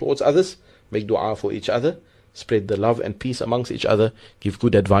brother and towards others. Make dua for each other. Spread the love and peace amongst each other. Give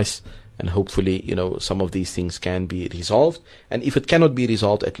good advice. And hopefully, some of these things can be resolved. And if it cannot be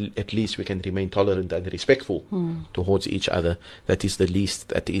resolved, at least we can remain tolerant and respectful towards each other. That is the least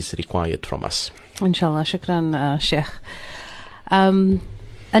that is required from us. Inshallah. Shukran, Sheikh.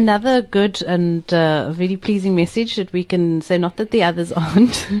 Another good and very pleasing message that we can say, not that the others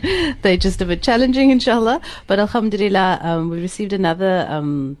aren't, they're just a bit challenging, inshallah. But alhamdulillah, we received another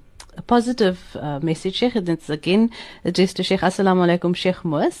a positive message, Sheikh, and it's again addressed to Sheikh. Assalamu alaikum, Sheikh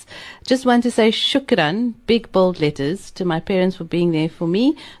Moos. Just want to say shukran, big bold letters, to my parents for being there for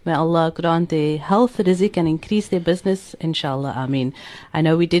me. May Allah grant their health, rizq, and increase their business, inshallah. Ameen. I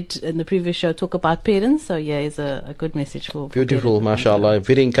know we did in the previous show talk about parents, so yeah, it's a good message for beautiful, parents, mashallah.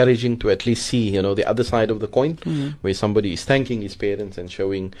 Very encouraging to at least see, the other side of the coin, where somebody is thanking his parents and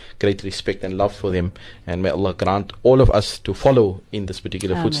showing great respect and love for them. And may Allah grant all of us to follow in this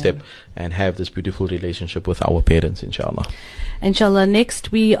particular footstep and have this beautiful relationship with our parents, inshallah. Inshallah.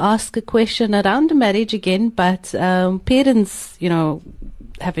 Next, we ask a question around marriage again, but parents,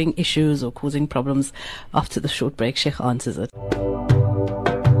 having issues or causing problems. After the short break, Sheikh answers it.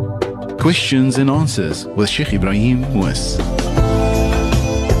 Questions and answers with Sheikh Ebrahim Moos.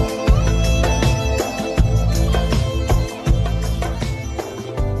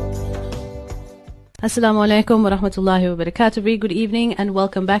 Assalamu alaikum wa rahmatullahi wa barakatuh. Very good evening and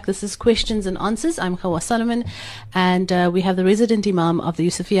welcome back. This is Questions and Answers. I'm Khawa Solomon, and we have the resident Imam of the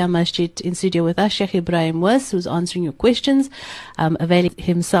Yusufiya Masjid in studio with us, Sheikh Ebrahim Moos, who's answering your questions, availing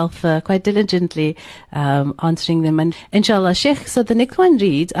himself quite diligently, answering them. And inshallah, Sheikh, so the next one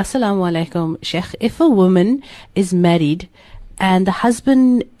reads, Assalamu alaikum, Sheikh. If a woman is married and the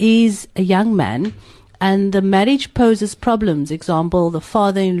husband is a young man, and the marriage poses problems, example, the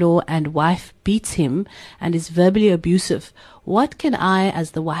father-in-law and wife beats him and is verbally abusive, what can I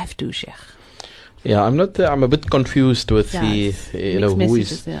as the wife do, Sheikh? Yeah, I'm a bit confused with who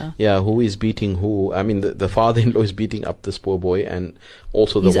is beating who. I mean, the father-in-law is beating up this poor boy, and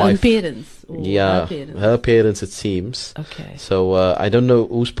also the his wife. His own parents? Or her parents, it seems. Okay. So I don't know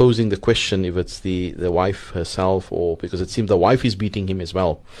who's posing the question, if it's the wife herself, or because it seems the wife is beating him as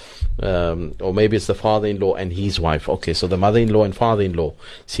well. Or maybe it's the father-in-law and his wife. Okay, so the mother-in-law and father-in-law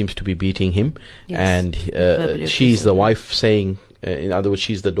seems to be beating him, and she's the wife saying, in other words,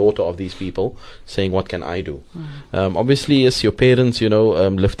 she's the daughter of these people, saying, what can I do? Obviously, yes, your parents,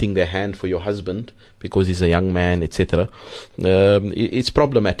 lifting their hand for your husband because he's a young man, etc. It's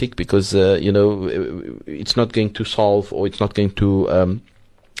problematic because, it's not going to solve, or it's not going to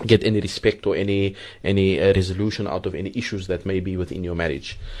get any respect or any resolution out of any issues that may be within your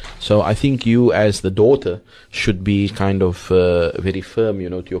marriage. So I think you as the daughter should be kind of very firm,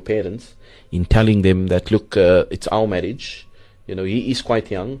 to your parents in telling them that, look, it's our marriage. He is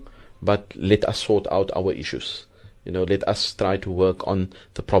quite young, but let us sort out our issues. Let us try to work on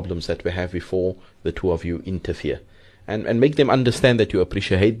the problems that we have before the two of you interfere. And make them understand that you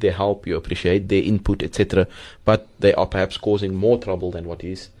appreciate their help, you appreciate their input, etc. But they are perhaps causing more trouble than what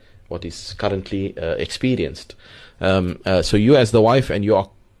is currently experienced. So you as the wife, and you are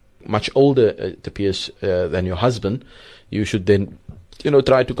much older, it appears, than your husband, you should then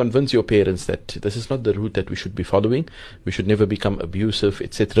try to convince your parents that this is not the route that we should be following. We should never become abusive,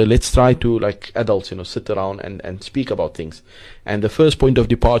 etc. Let's try to, like adults, sit around and speak about things. And the first point of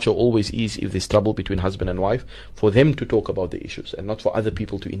departure always is, if there's trouble between husband and wife, for them to talk about the issues and not for other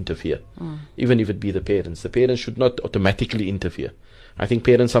people to interfere. Even if it be the parents. The parents should not automatically interfere. I think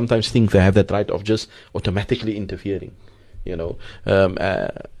parents sometimes think they have that right of just automatically interfering.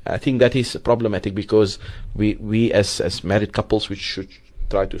 I think that is problematic, because we as married couples, we should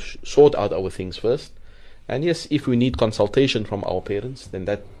try to sort out our things first. And yes, if we need consultation from our parents, then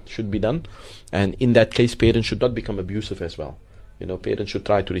that should be done. And in that case, parents should not become abusive as well. Parents should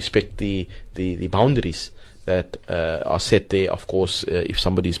try to respect the boundaries that are set there. Of course, if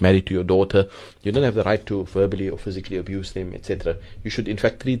somebody is married to your daughter, you don't have the right to verbally or physically abuse them, etc. You should in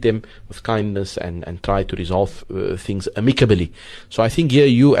fact treat them with kindness and try to resolve things amicably. So I think here,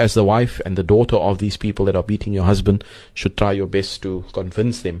 you as the wife and the daughter of these people that are beating your husband should try your best to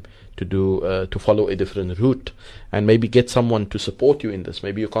convince them to follow a different route, and maybe get someone to support you in this.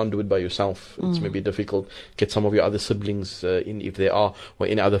 Maybe you can't do it by yourself. It's maybe difficult. Get some of your other siblings in, if there are, or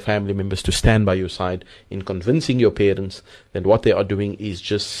any other family members, to stand by your side in convincing your parents that what they are doing is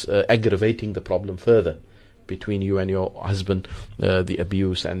just aggravating the problem further between you and your husband, the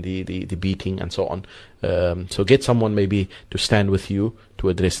abuse and the beating and so on. So get someone maybe to stand with you to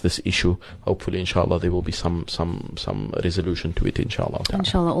address this issue. Hopefully, inshallah, there will be some resolution to it, inshallah.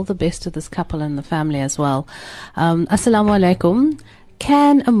 Inshallah, all the best to this couple and the family as well. Assalamu alaikum.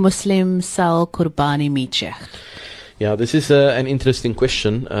 Can a Muslim sell qurbani meat, Sheikh? Yeah, this is an interesting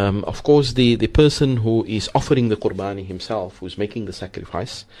question. Of course, the person who is offering the qurbani himself, who's making the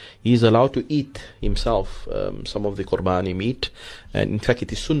sacrifice, he is allowed to eat himself some of the qurbani meat. And in fact,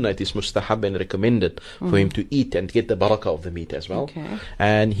 it is sunnah, it is mustahab and recommended for him to eat and get the barakah of the meat as well. Okay.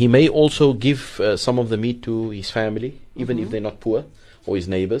 And he may also give some of the meat to his family, even if they're not poor, or his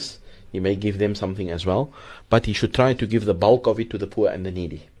neighbors. He may give them something as well. But he should try to give the bulk of it to the poor and the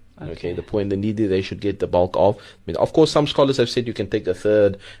needy. Okay, the poor and the needy, they should get the bulk of. I mean, of course, some scholars have said you can take a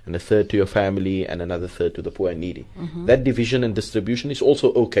third, and a third to your family, and another third to the poor and needy. That division and distribution is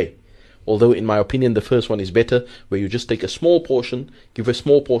also okay. Although, in my opinion, the first one is better, where you just take a small portion, give a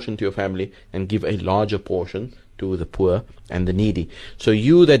small portion to your family, and give a larger portion to the poor and the needy. So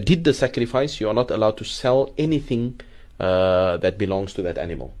you that did the sacrifice, you are not allowed to sell anything that belongs to that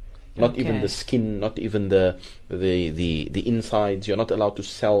animal. Not even the skin, not even the insides. You're not allowed to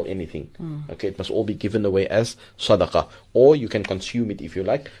sell anything. Okay, it must all be given away as sadaqah, or you can consume it if you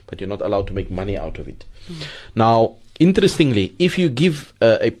like, but you're not allowed to make money out of it. Now, interestingly, if you give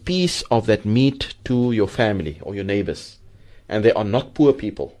a piece of that meat to your family or your neighbors, and they are not poor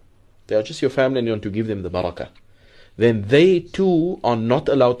people, they are just your family, and you want to give them the barakah, then they too are not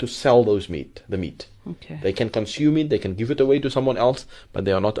allowed to sell the meat. Okay. They can consume it, they can give it away to someone else, but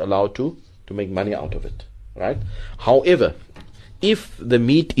they are not allowed to make money out of it. Right? However, if the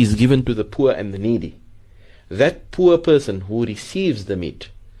meat is given to the poor and the needy, that poor person who receives the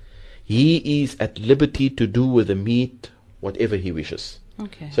meat, he is at liberty to do with the meat whatever he wishes.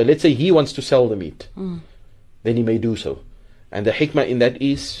 Okay. So let's say he wants to sell the meat, then he may do so. And the hikmah in that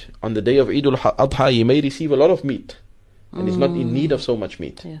is, on the day of Eid al-Adha, he may receive a lot of meat, and is not in need of so much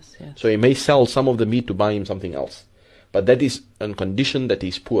meat. Yes. So he may sell some of the meat to buy him something else. But that is on condition that he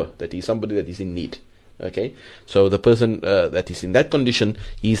is poor, that he is somebody that is in need. Okay? So the person that is in that condition,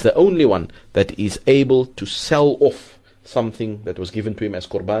 he is the only one that is able to sell off something that was given to him as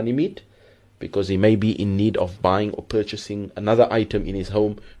qurbani meat, because he may be in need of buying or purchasing another item in his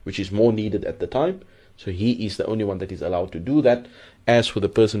home which is more needed at the time. So he is the only one that is allowed to do that. As for the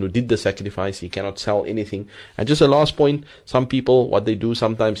person who did the sacrifice, he cannot sell anything. And just a last point, some people, what they do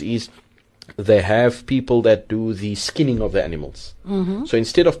sometimes is, they have people that do the skinning of the animals. So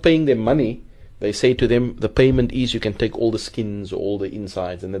instead of paying them money, they say to them, the payment is you can take all the skins, all the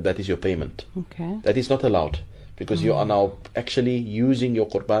insides, and that is your payment. Okay. That is not allowed, because you are now actually using your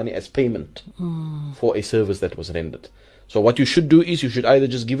qurbani as payment for a service that was rendered. So what you should do is, you should either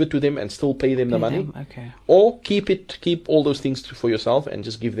just give it to them and still pay them the money, or keep all those things for yourself and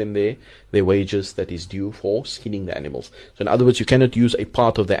just give them their wages that is due for skinning the animals. So in other words, you cannot use a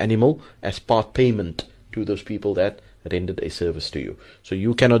part of the animal as part payment to those people that rendered a service to you. So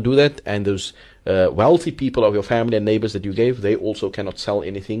you cannot do that, and those wealthy people of your family and neighbors that you gave, they also cannot sell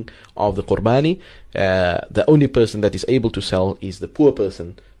anything of the qurbani. The only person that is able to sell is the poor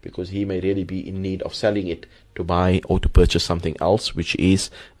person, because he may really be in need of selling it to buy or to purchase something else which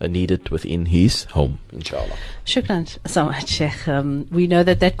is needed within his home, inshallah. Shukran so much, Sheikh. We know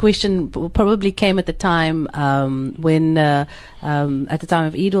that question probably came at the time when at the time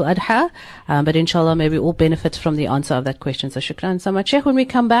of Eid al-Adha, but inshallah maybe all benefit from the answer of that question. So shukran so much, Sheikh. When we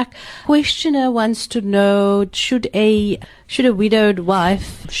come back, questioner wants to know, should a widowed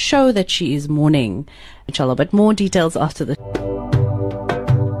wife show that she is mourning? Inshallah, but more details after the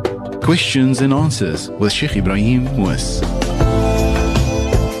Questions and answers with Sheikh Ebrahim Moos.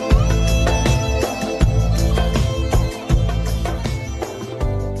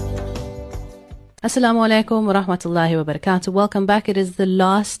 Assalamu alaikum wa rahmatullahi wa barakatuh. Welcome back. It is the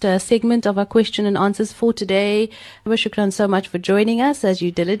last segment of our question and answers for today. Shukran so much for joining us, as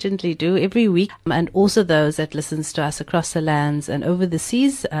you diligently do every week, and also those that listens to us across the lands and over the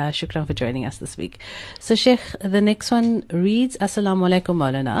seas. Shukran for joining us this week. So Sheikh, the next one reads, Assalamu alaikum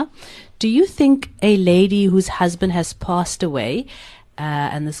Maulana. Do you think a lady whose husband has passed away,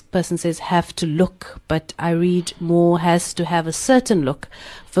 and this person says have to look, but I read more has to have a certain look,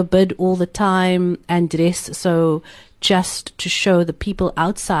 forbid all the time and dress so just to show the people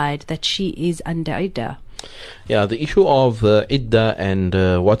outside that she is under iddah, Yeah, the issue of iddah and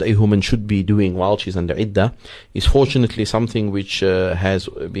what a woman should be doing while she's under iddah is fortunately something which has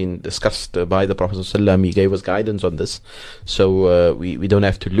been discussed by the Prophet ﷺ. He gave us guidance on this, so we don't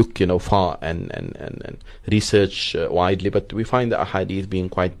have to look far and research widely, but we find the ahadith being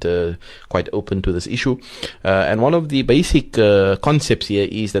quite open to this issue. And one of the basic concepts here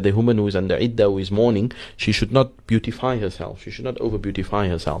is that the woman who is under iddah, who is mourning, she should not beautify herself, she should not over beautify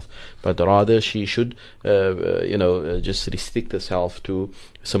herself, but rather she should just restrict herself to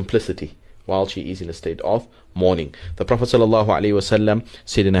simplicity while she is in a state of mourning. The Prophet ﷺ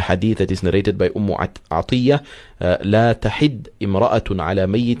said in a hadith that is narrated by Atiyah, لا تحد امرأة على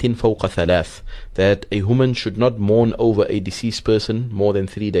ميت فوق ثلاث, that a woman should not mourn over a deceased person more than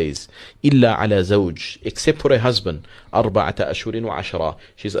 3 days, إلا على زوج, except for a husband, أربعة أشهر وعشرة,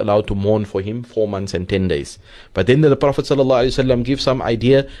 she's allowed to mourn for him 4 months and 10 days. But then the Prophet ﷺ gives some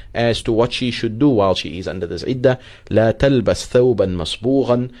idea as to what she should do while she is under this iddah. لا تلبس ثوبا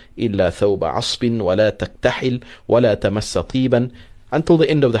مصبوغا إلا ثوب عصب ولا تكتحل ولا تمس طيبا, until the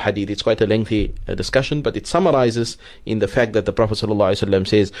end of the hadith. It's quite a lengthy discussion, but it summarizes in the fact that the Prophet ﷺ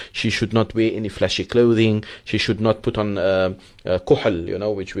says she should not wear any flashy clothing, she should not put on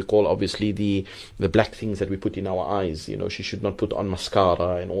kuhl, which we call obviously the black things that we put in our eyes. She should not put on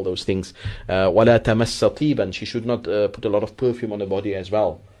mascara and all those things. وَلَا تَمَسَّ طِيبًا, she should not put a lot of perfume on her body as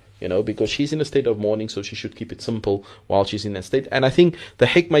well. Because she's in a state of mourning, so she should keep it simple while she's in that state. And I think the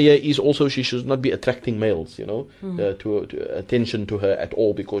hikmah here is also she should not be attracting males, to attention to her at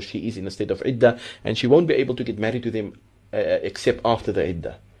all, because she is in a state of iddah, and she won't be able to get married to them except after the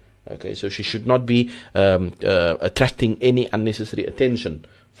iddah. Okay, so she should not be attracting any unnecessary attention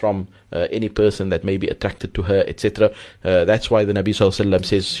from any person that may be attracted to her, etc. That's why the Nabi ﷺ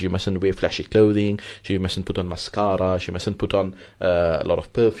says she mustn't wear flashy clothing, she mustn't put on mascara, she mustn't put on a lot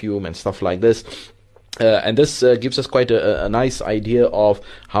of perfume and stuff like this. And this gives us quite a nice idea of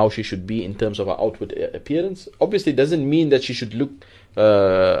how she should be in terms of her outward appearance. Obviously, it doesn't mean that she should look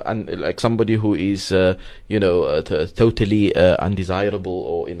like somebody who is totally undesirable,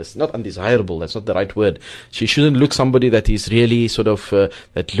 or not undesirable, that's not the right word. She shouldn't look somebody that is really sort of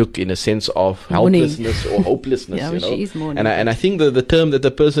that look in a sense of helplessness or hopelessness. Yeah, she is mourning. And I think the term that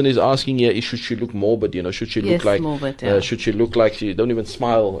the person is asking here is, should she look morbid? Should she look like morbid, yeah. should she look like she don't even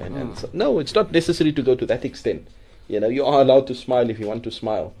smile? And no, it's not necessary to go to that extent. You are allowed to smile if you want to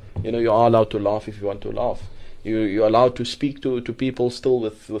smile. You are allowed to laugh if you want to laugh. You're allowed to speak to people still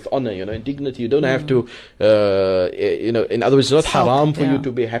with honor, and dignity. You don't have to, in other words, it's not haram for you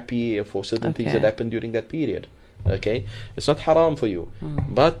to be happy for certain things that happen during that period. Okay, it's not haram for you,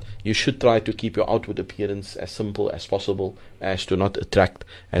 but you should try to keep your outward appearance as simple as possible, as to not attract,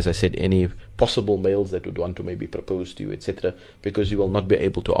 as I said, any possible males that would want to maybe propose to you, etc., because you will not be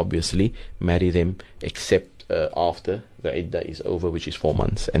able to obviously marry them except after the iddah is over, which is 4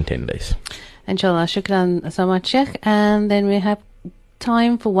 months and 10 days. Inshallah, shukran so much, Sheikh. And then we have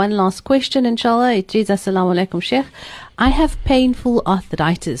time for one last question, inshallah. It reads, Assalamu alaikum, Sheikh. I have painful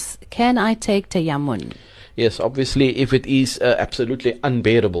arthritis. Can I take tayammun? Yes, obviously, if it is absolutely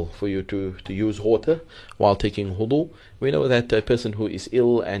unbearable for you to use water while taking wudu, we know that a person who is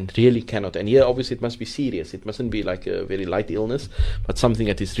ill and really cannot, and here obviously it must be serious, it mustn't be like a very light illness, but something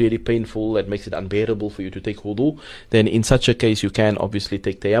that is really painful, that makes it unbearable for you to take wudu, then in such a case you can obviously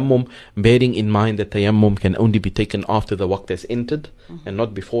take tayammum, bearing in mind that tayammum can only be taken after the waqt has entered, and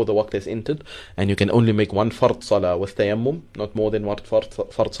not before the waqt has entered, and you can only make one fard salah with tayammum, not more than one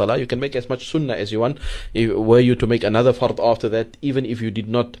fard salah. You can make as much sunnah as you want. Were you to make another fard after that, even if you did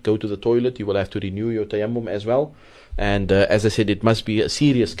not go to the toilet, you will have to renew your tayammum as well. And as I said, it must be a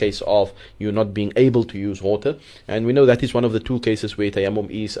serious case of you not being able to use water. And we know that is one of the two cases where tayammum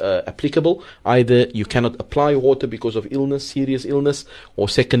is applicable. Either you cannot apply water because of illness, serious illness, or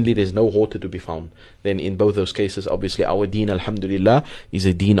secondly, there's no water to be found. Then in both those cases, obviously our deen, alhamdulillah, is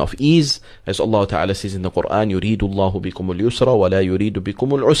a deen of ease. As Allah Ta'ala says in the Quran, يُرِيدُ اللَّهُ بِكُمُ الْيُسْرَ وَلَا يُرِيدُ بِكُمُ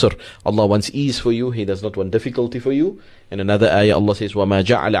الْعُسْرَ. Allah wants ease for you, He does not want difficulty for you. In another ayah, Allah says, وَمَا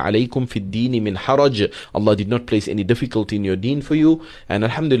جَعَلَ عَلَيْكُمْ فِي الدِّينِ مِنْ حَرَجٍ. Allah did not place any difficulty in your deen for you. And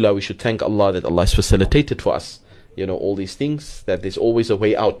alhamdulillah, we should thank Allah that Allah has facilitated for us, all these things, that there's always a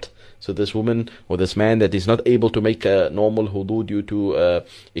way out. So this woman or this man that is not able to make a normal wudu due to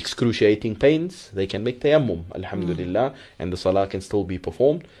excruciating pains, they can make tayammum, alhamdulillah, and the salah can still be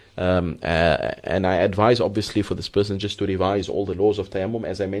performed. And I advise obviously for this person just to revise all the laws of tayammum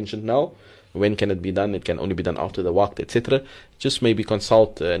as I mentioned now. When can it be done? It can only be done after the waqt, etc. Just maybe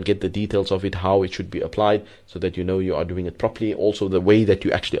consult and get the details of it, how it should be applied, so that you are doing it properly. Also the way that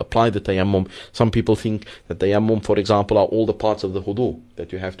you actually apply the tayammum. Some people think that tayammum, for example, are all the parts of the wudu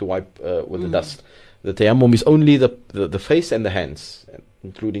that you have to wipe with the dust. The tayammum is only the face and the hands,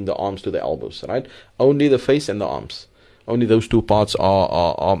 including the arms to the elbows, right? Only the face and the arms. Only those two parts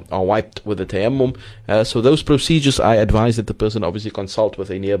are wiped with the tayammum. So those procedures, I advise that the person obviously consult with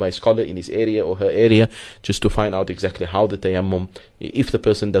a nearby scholar in his area or her area, just to find out exactly how the tayammum, if the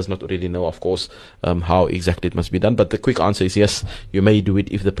person does not really know, of course, how exactly it must be done. But the quick answer is yes, you may do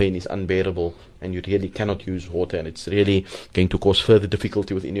it if the pain is unbearable and you really cannot use water and it's really going to cause further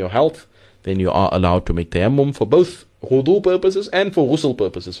difficulty within your health. Then you are allowed to make tayammum for both wudu purposes and for ghusl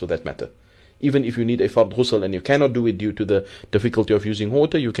purposes, for that matter. Even if you need a fard ghusl and you cannot do it due to the difficulty of using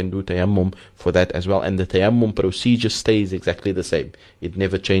water, you can do tayammum for that as well. And the tayammum procedure stays exactly the same. It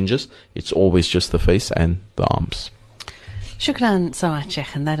never changes. It's always just the face and the arms. Shukran so much,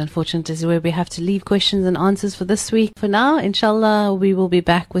 Sheikh. And that, unfortunately, is where we have to leave questions and answers for this week. For now, inshallah, we will be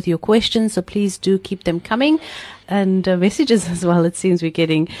back with your questions, so please do keep them coming. And messages as well, it seems we're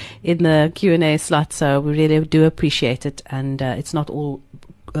getting in the Q&A slot, so we really do appreciate it. And it's not all...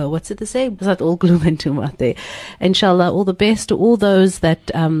 what's it to say? It's not all gloom and doom out there. Inshallah, all the best to all those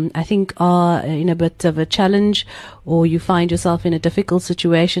that I think are in a bit of a challenge, or you find yourself in a difficult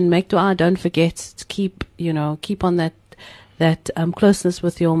situation. Make dua. Don't forget to keep on that closeness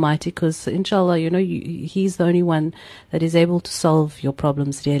with the Almighty, because inshallah, He's the only one that is able to solve your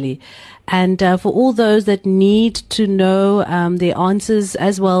problems, really. And for all those that need to know their answers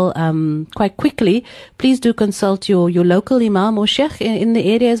as well quite quickly, please do consult your local imam or sheikh in the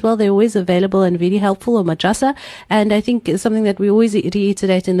area as well. They're always available and very helpful, or madrasa. And I think something that we always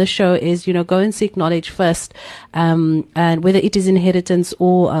reiterate in the show is, go and seek knowledge first, and whether it is inheritance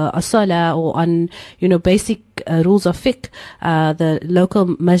or a salah or on, basic rules of fiqh. The local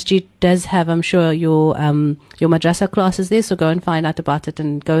masjid does have, I'm sure, your madrasa classes there, so go and find out about it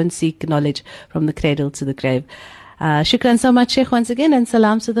and go and seek knowledge from the cradle to the grave. Shukran so much, Sheikh, once again, and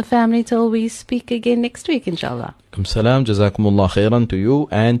salams to the family till we speak again next week, inshallah. Salam, jazakumullah khairan to you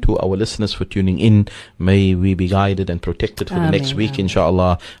and to our listeners for tuning in. May we be guided and protected for the next week,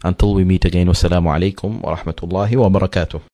 inshallah, until we meet again. Wassalamu alaikum wa rahmatullahi wa barakatuh.